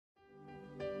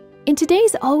In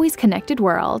today's always connected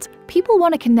world, people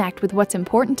want to connect with what's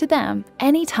important to them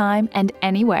anytime and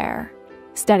anywhere.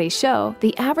 Studies show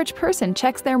the average person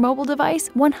checks their mobile device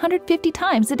 150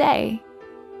 times a day.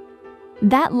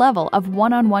 That level of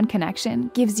one-on-one connection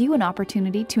gives you an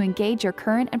opportunity to engage your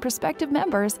current and prospective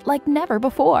members like never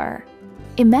before.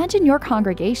 Imagine your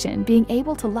congregation being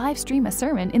able to live stream a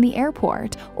sermon in the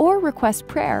airport or request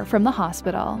prayer from the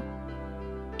hospital.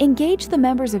 Engage the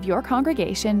members of your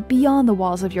congregation beyond the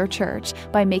walls of your church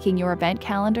by making your event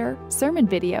calendar, sermon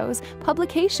videos,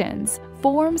 publications,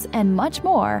 forms, and much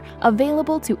more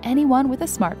available to anyone with a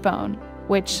smartphone,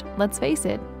 which, let's face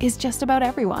it, is just about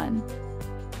everyone.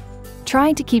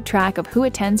 Trying to keep track of who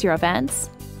attends your events?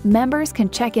 Members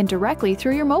can check in directly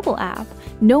through your mobile app.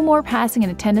 No more passing an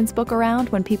attendance book around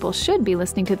when people should be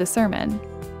listening to the sermon.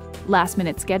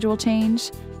 Last-minute schedule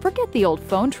change? Forget the old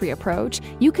phone tree approach.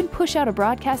 You can push out a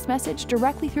broadcast message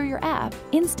directly through your app,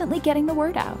 instantly getting the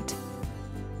word out.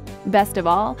 Best of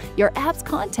all, your app's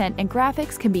content and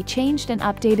graphics can be changed and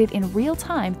updated in real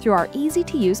time through our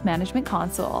easy-to-use management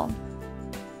console.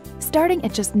 Starting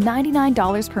at just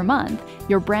 $99 per month,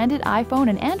 your branded iPhone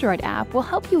and Android app will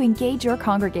help you engage your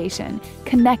congregation,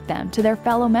 connect them to their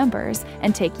fellow members,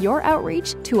 and take your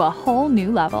outreach to a whole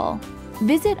new level.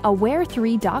 Visit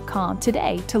aware3.com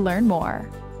today to learn more.